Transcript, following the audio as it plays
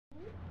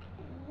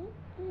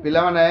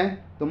पिला माने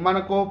तुम मान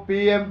को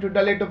पीएम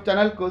ट्यूटोरियल यूट्यूब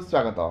चैनल को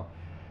स्वागत।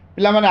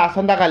 पिला माने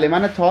आसंता काली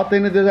माने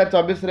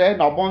 6/3/2024 रे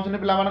नवम श्रेणी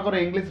पिला मानकर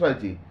इंग्लिश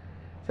रही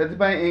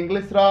से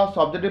इंग्लिश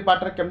सब्जेक्टिव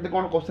पार्ट रे केमती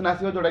कौन क्वेश्चन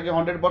आसो जोटा कि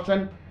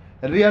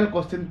 100% रियल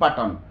क्वेश्चन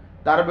पैटर्न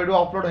तार वीडियो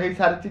अपलोड हो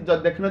सारी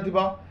जब देखि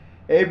नथिबो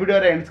ए वीडियो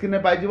रे एंड स्क्रीन रे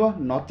पाइजिवो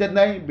नचेत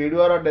नहीं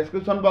वीडियो रो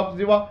डिस्क्रिप्शन बॉक्स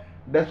जीवो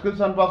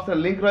डिस्क्रिप्शन बॉक्स रे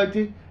लिंक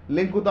रही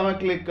लिंक को तुम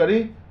क्लिक करी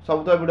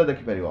सब तो वीडियो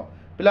देखि परिबो।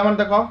 पिला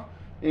माने देखो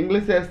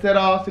इंग्लिश एसे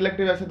रो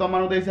सिलेक्टिव एसे तुम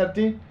मानु दे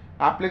सारची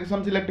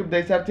एप्लिकेशन सिलेक्टिव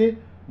दे सारची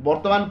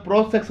वर्तमान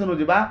प्रोज सेक्शन हो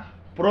जिबा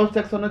प्रोज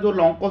सेक्शन जो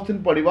लॉन्ग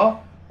क्वेश्चन पड़िबो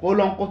को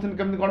लॉन्ग क्वेश्चन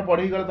केमती कोन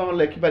पढ़ी गले तुम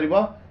लिखि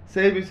परिबो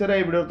से विषय रे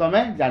ए वीडियो तुम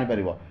जानि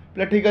परिबो।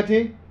 पिला ठीक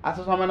अछि आस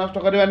समय नष्ट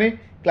करबानी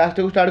क्लास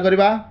टी को स्टार्ट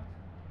करबा।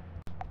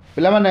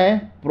 पिला माने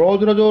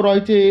प्रोज रो जो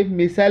रहिछि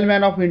मिसाइल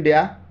मैन ऑफ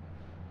इंडिया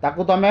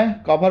ताको तुम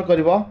कवर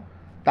करबो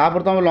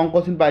तापर तुम लॉन्ग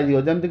क्वेश्चन पाइ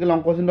दियो जेमति कि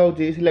long question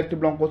रहउछि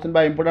selective long question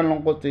बा important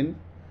long question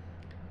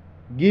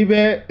give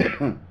a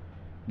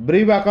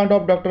brief account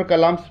of doctor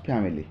Kalam's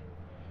family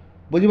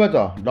बुझिपाच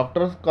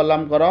doctor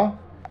कलाम कर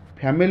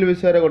फैमिली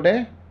विषय रे गोटे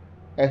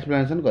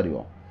एक्सप्लेनेशन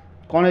करिवो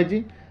कोन है जी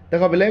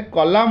देखो बोले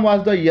कलाम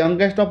was the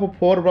youngest of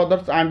 4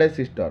 brothers and A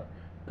sister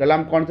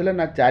कलाम कौन थे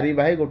ना 4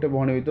 भाई गोटे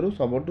भौणी भितर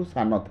सबठू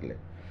सान थे।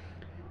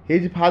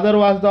 हिज फादर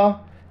वाज द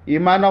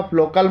इमाम of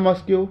local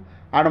मस्क्यू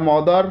and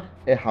mother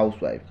a house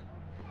wife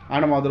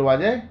and mother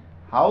was a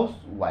house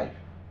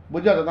wife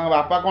बुझ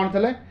बापा कौन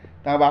थे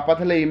बापा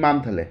थे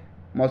इमाम थे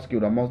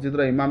मस्क्यूर मस्जिद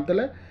इमाम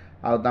थे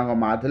आ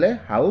माँ थे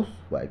हाउस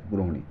वाइफ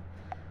गृहिणी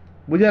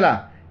बुझेगा।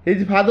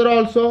 His father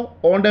also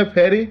owned A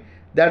Pheri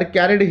that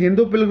carried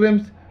Hindu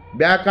pilgrims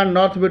back and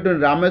north between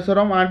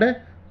Rameswaram and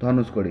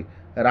Dhanushkodi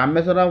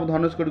Rameswaram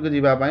Dhanushkodi को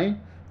जीवाई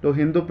तो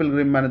हिंदू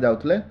पिलग्रिम मैंने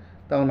जाते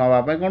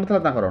नापी कौन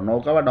था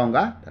नौका बा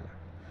डंगा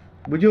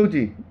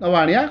बुझे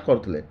नवाणिया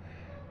करते।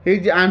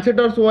 His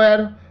ancestors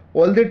where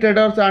wealthy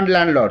traders and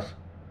landlords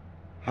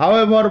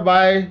however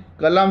bye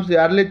Kalam's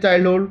early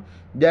childhood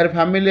their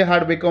family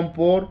had become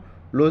pour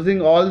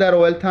losing all there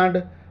wealth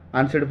and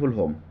अनसेटफुल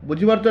home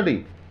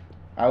बुझीपारछटी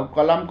आउ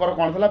कलाम कर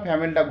कौन था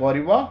फैमिलीटा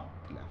गरीब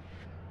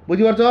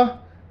बुझीपारछ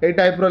ये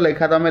टाइप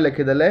लेखा तुम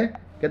लिखिदेले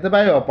केते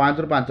पाइब 5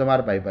 ରୁ 5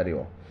 मार्क पाइपर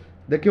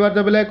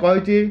देखिपार बोले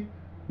कही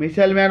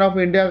missile man of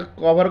India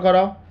cover कर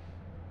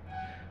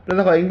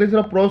देख इंग्लिश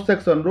प्रोज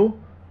सेक्शन रु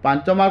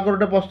 5 मार्क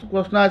गोटे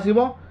प्रश्न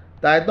आसो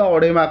तो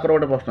 2.5 मार्क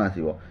गोटे प्रश्न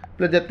आसो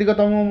जी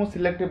तुम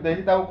सिलेक्टिव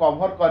देती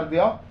कवर कर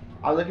दियो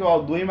आ देख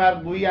 2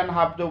 मार्क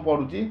 2.5 जो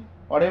पड़ू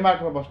 2.5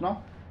 मार्क प्रश्न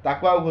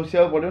ताको आ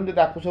घोषिया पड़ोनी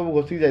सब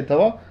घोषिक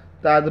जाइए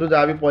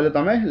जहाँ भी पहले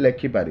तुम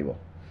लिखिपार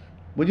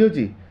बुझी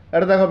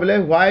एट देख बोले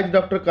why is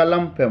doctor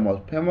Kalam famous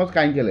famous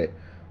कहीं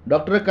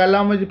doctor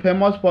Kalam is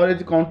famous for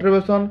his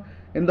contribution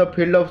in the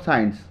field of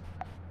science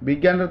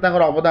विज्ञान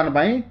अवदान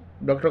पाई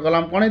डॉक्टर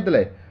कलाम कौन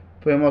होते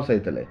फेमस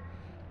होते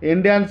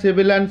Indian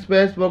civil and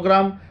space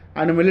programme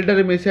and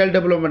military missile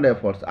development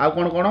efforts आ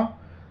कौन कौन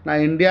ना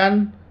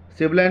Indian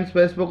civil and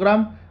space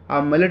programme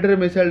uh military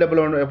missile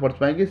development efforts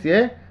पाई सी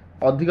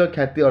अधिक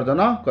ख्याति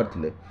अर्जन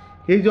करते।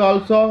 He is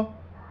also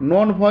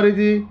known for his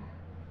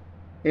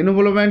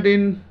involvement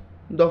in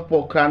the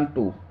Pokhran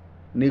 2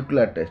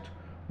 nuclear test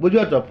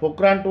बुझे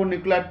Pokhran 2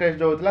 nuclear test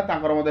जो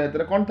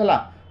होता कौन था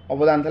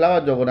अवदान था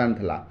योगदान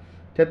था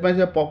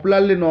से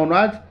popularly known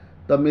as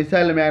the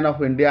missile man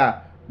of India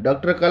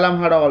doctor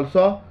Kalam had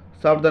also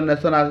serve the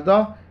nation as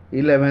the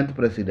 11th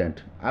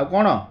president आ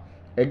कौन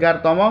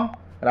 11तम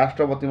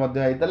राष्ट्रपति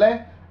होते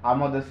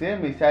आम देश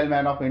मिसाइल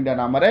मैन ऑफ इंडिया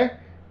नाम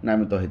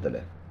नामित होते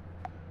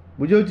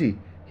बुझे।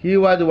 He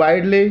was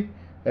widely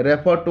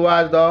refer to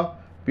as the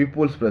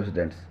people's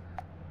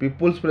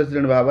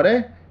president भाव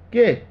में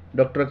किए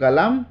डॉक्टर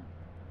कलाम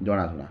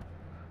जनाशुना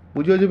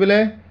बुझे बोले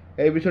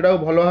ये विषयटा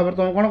भल भाव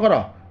तुम कौन कर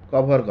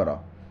कभर कर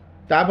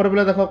तापर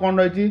बोले देख कौन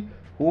रही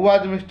who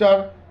was mister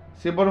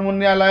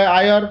Subramanya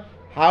Eyre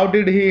how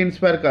did he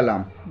inspire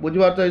कलाम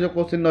बुझीपार जो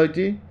क्वेश्चन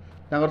रही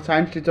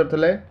साइंस टीचर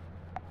थे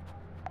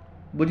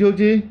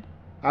बुझे।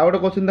 आ गए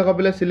क्वेश्चन देख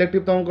बोले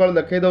सिलेक्टिव तुमको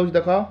देखे दूसरी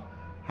देख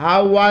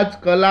हाउ वाज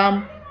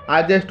कलाम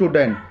आज ए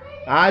स्टूडेंट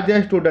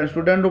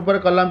स्टूडेंट रूप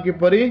कलाम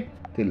किपरि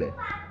थिले।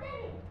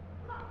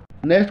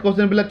 नेक्स्ट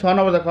क्वेश्चन बोले 6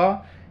 नंबर देख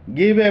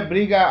give a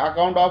brief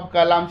account of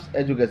Kalam's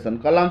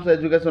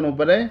education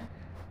उपर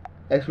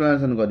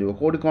एक्सप्लेनेशन करिवो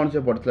कोडी कौन से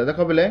पढ़ते देख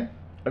बोले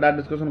एटा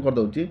डिस्कशन कर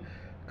दउची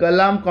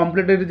कलाम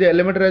completed his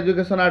elementary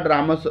education at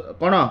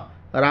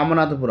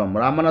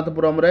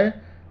Ramanathapuram रे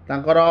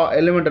तांकर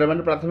एलिमेंटरी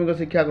माने प्राथमिक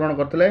शिक्षा ग्रहण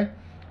करते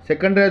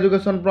secondary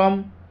education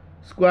from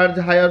squares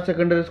higher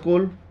secondary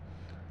school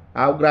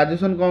uh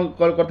graduation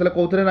करते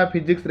कौन ना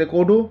फिजिक्स रे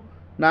कौटू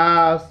ना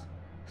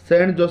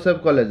सेंट जोसेफ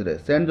कॉलेज रे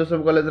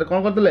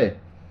कौन करते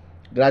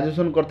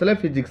ग्रेजुएशन करते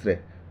फिजिक्स रे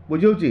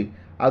बुझे।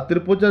 आ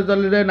त्रिपुराचल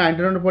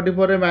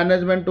 1944 रे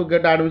management to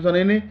get admission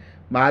in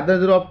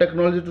Maharaj of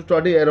technology to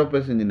study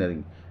aerospace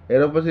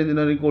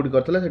engineering कौटी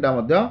करते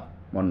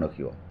मन रख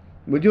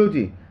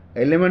बुझे।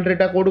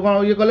 एलिमेंटरीटा कौटू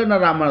कौन ये कले ना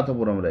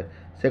रामनाथपुरम रे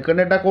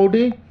सेकेंडरीटा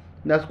कौटी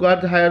ना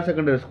स्क्वायर हायर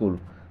सेकेंडरी स्कूल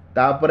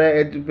तापर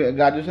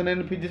ग्रेजुएशन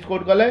इन फिजिक्स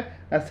कौट कले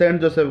ना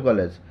सेंट जोसेफ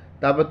कॉलेज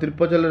तापर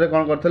त्रिपुराचल रे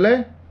कौन करते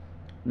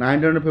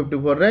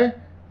 1954 रे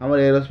हमर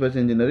एरोस्पेस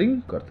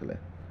इंजीनियरिंग करथिले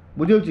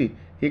बुझौछि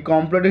ही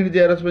completed his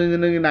aerospace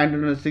engineering in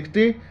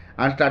 1960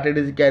 and started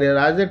his career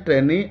as a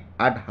trainee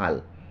eight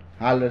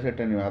हाल रे से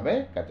ट्रेनी भाबे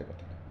कार्य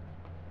करथिले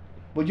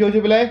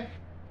बुझौछि बिले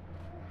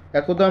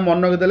याकु तुम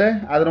मन रखिदेले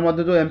आदर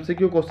मध्य जो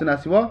एमसीक्यू क्वेश्चन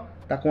आसीबो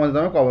ताकू मध्य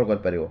तुम कवर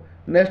कर परिबो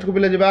नेक्स्ट को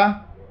बिले जिबा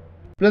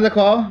पिले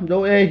देखो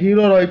जो ए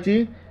हीरो रहिछि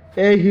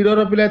ए हीरो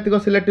रो पिले एतिको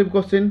सिलेक्टिव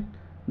क्वेश्चन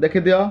देखि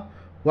दियो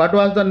what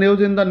was the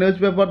news in the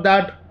newspaper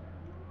that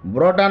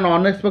brought an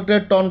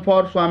unexpected turn for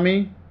Swami?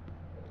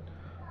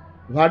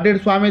 What did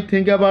Swami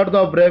think about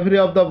the bravery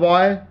of the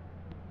boy?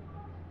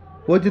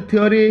 Which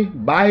theory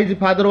by his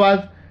father was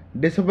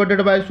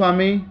disputed by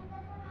Swami?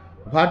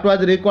 What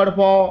was required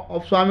for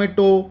of Swami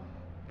to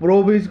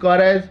prove his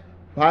courage?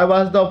 Why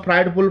was the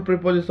frightful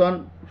proposition?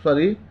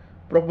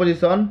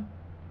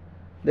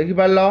 देखि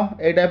पारलो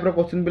ए type रो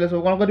question पिले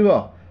सब कोन करिवो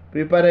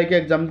prepare है कि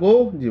exam को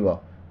जीवो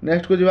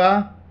next को जीवा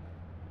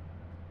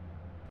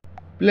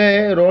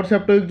play road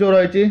safety week जो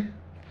रही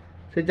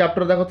से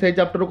चैप्टर देखो से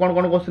चैप्टर कौन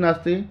कौन क्वेश्चन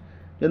आसी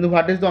जंतु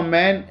what is the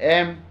main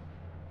M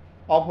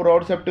of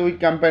road safety week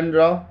campaign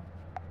row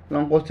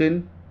long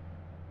question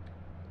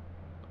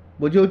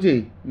बुझिउची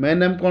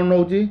main M कौन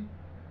रहउची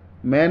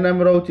main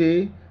M रहउची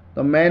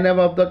the main M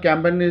of the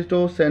campaign is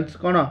to sense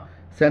कौन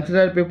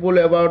sensitize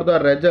people about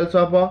the results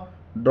of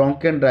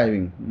ड्रंकेन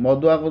driving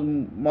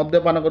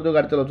मद्यपान कर जो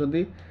गाड़ी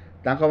चलाउछंती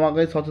तांको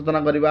माके सचेतना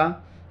करबा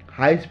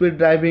high speed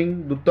driving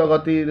द्रुत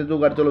गति जो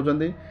गाड़ी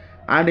चलाउछंती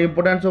and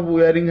importance of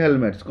wearing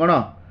helmets कौन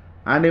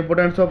and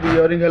importance of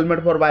wearing helmet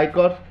for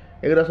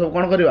bikers एगरा सब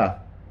कौन करवा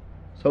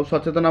सब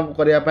सचेतना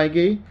करने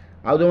कि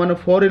आउ जो मैंने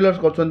 4 व्हीलर्स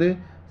करछंती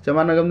से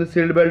माने केमती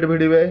सीट बेल्ट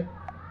भिड़े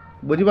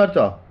बुझी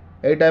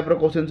पारछ ए टाइप रो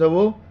क्वेश्चन सब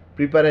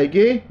प्रिपेयर है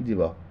कि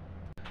जीव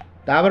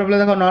तापर पे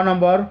देखो 9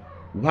 number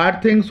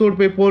what things should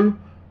people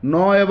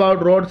know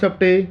about road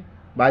safety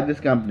by this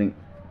campaigning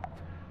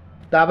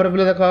तापर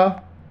पे देखो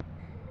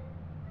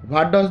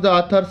व्हाट डज द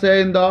ऑथर से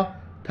in the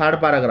third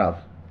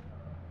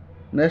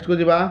paragraph next को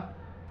जीवा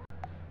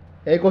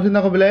ए क्वेश्चन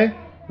देखो बिले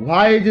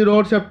why is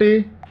road safety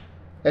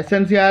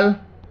essential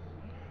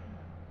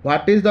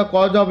what is the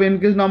cause of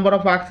increase number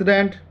of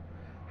accident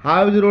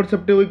how is road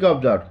safety week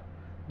observe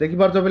देखि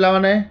पारछ पिला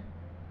माने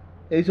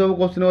एई सब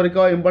क्वेश्चन ओरिक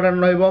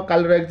इंपोर्टेंट रहइबो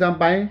काल रो एग्जाम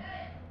पाई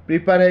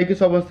प्रिपेयर है कि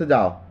समस्त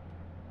जाओ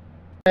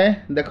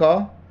देखो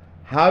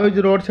how is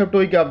road safety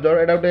week observe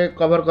Etah उटे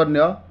cover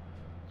करनियो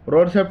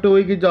road safety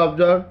week is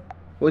observe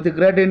with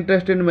great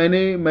interest in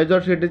many major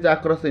cities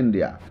across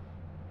India.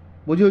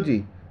 बुझिउची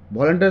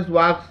volunteers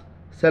works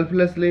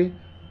selflessly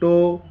to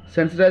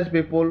sensitize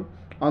people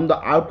on the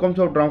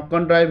outcomes of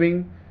drunken driving,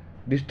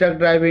 distract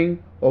driving,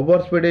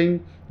 overspeeding,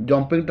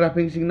 jumping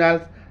traffic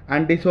signals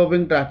and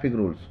disobeying traffic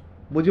rules.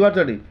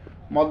 बुझिपारछटी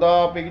मद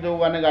pick जो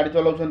माने गाड़ी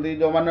चलाउछंती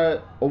जो माने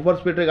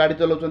over speed रे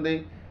गाड़ी चलाउछंती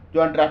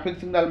जो traffic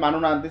signal मानु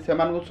नांती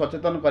सेमान को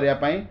सचेतन करिया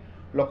पई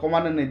लोक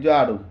माने निज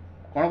आडू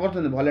कोन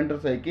करछंती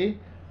volunteers है कि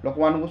लोक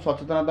मानक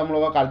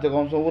सचेतनतामूलक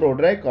कार्यक्रम सब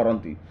रोड रे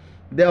करती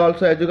they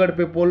also educate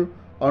people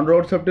on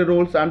road safety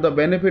rules and the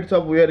benefits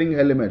of wearing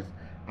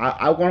helmets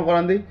आउ कौन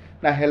करती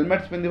ना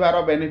हेलमेट्स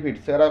पिंधार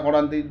बेनिफिट्स से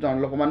करती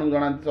लोक मानक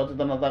जनाती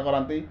सचेतनता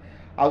करती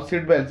आउ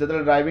सीट बेल्ट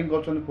जो ड्राइविंग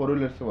कर 4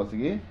 व्हीलर्स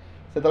बसिकी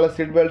से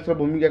सीट बेल्ट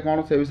भूमिका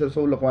कौन से विषय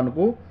सब लोक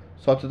मानक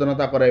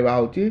सचेतनता कराइबा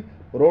होची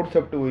रोड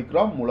सेफ्टी वीक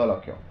रो मूल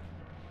लक्ष्य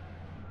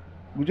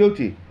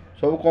बुझौची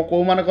सब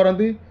कौ माने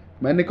करती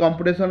Many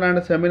competition and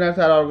seminars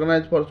are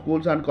organized for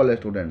schools and college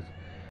students.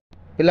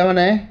 पिला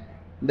माने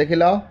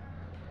देखिलो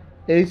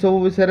एई सब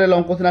विषय रे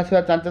लॉन्ग क्वेश्चन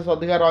आसीबा चांसेस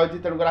अधिक रही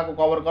तेणुकर आपको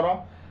कवर कर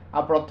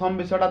आ प्रथम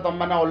विषयटा तुम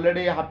मैंने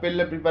ऑलरेडी हाफ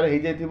इयरली प्रिपेयर हो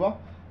जाइथिबो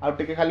आ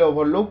टिके खाली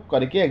ओवरलुक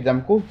करके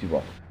एग्जाम को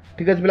जीवो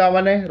ठीक है पिला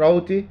माने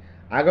रहउची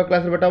आगो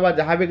क्लास रे बेटा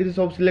जहाँ भी किसी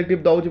सब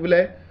सिलेक्टिव दउची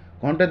पिले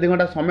घंटे 2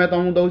 घंटा समय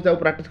तुमको दउची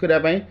प्रैक्टिस करबा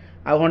पई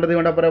आ घंटे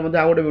 2 घंटा पर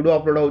आ गोटे वीडियो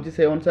अपलोड होची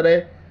से अनुसार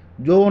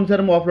जो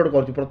अनुसार मु अपलोड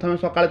करछि प्रथम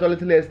सकाळे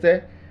चलिथिले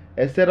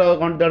एसे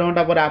घंटे 1.5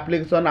 घंटा पर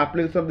आप्लिकेशन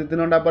 2-3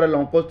 घंटा पर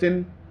long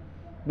question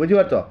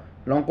बुझीपार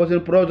long question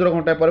pros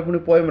घंटा पर पुणी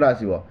पोएम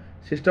आसो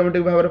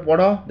सिस्टमेटिक भाव में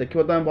पढ़ देख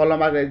तुम भल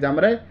मार्क एग्जाम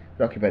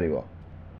रखिपर।